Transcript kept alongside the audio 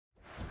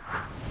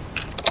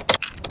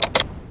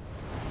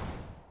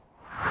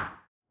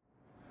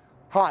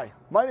Hi,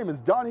 my name is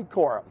Donnie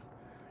Cora,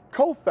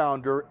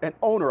 co-founder and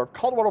owner of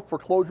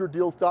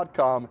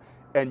ColoradoForeclosureDeals.com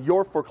and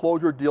your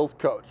foreclosure deals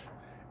coach.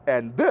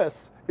 And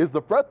this is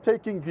the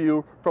breathtaking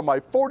view from my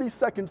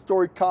 42nd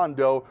story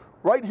condo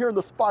right here in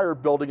the Spire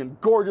building in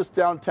gorgeous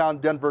downtown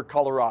Denver,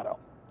 Colorado.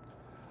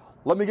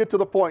 Let me get to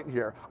the point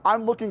here.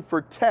 I'm looking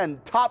for 10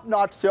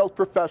 top-notch sales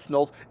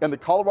professionals in the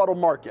Colorado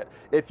market.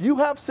 If you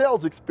have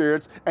sales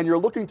experience and you're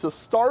looking to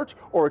start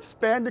or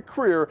expand a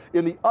career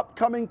in the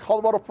upcoming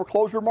Colorado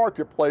foreclosure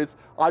marketplace,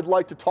 I'd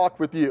like to talk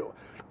with you.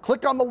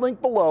 Click on the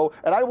link below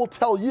and I will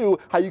tell you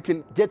how you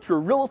can get your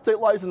real estate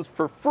license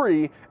for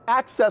free,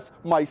 access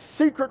my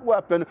secret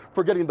weapon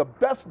for getting the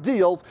best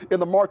deals in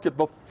the market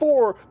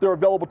before they're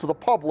available to the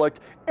public,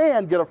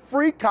 and get a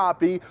free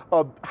copy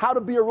of How to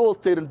Be a Real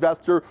Estate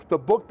Investor, the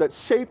book that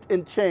shaped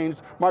and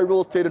changed my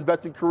real estate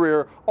investing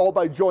career, all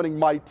by joining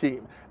my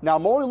team. Now,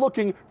 I'm only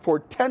looking for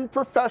 10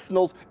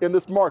 professionals in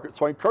this market,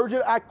 so I encourage you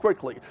to act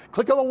quickly.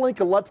 Click on the link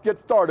and let's get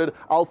started.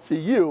 I'll see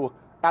you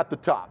at the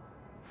top.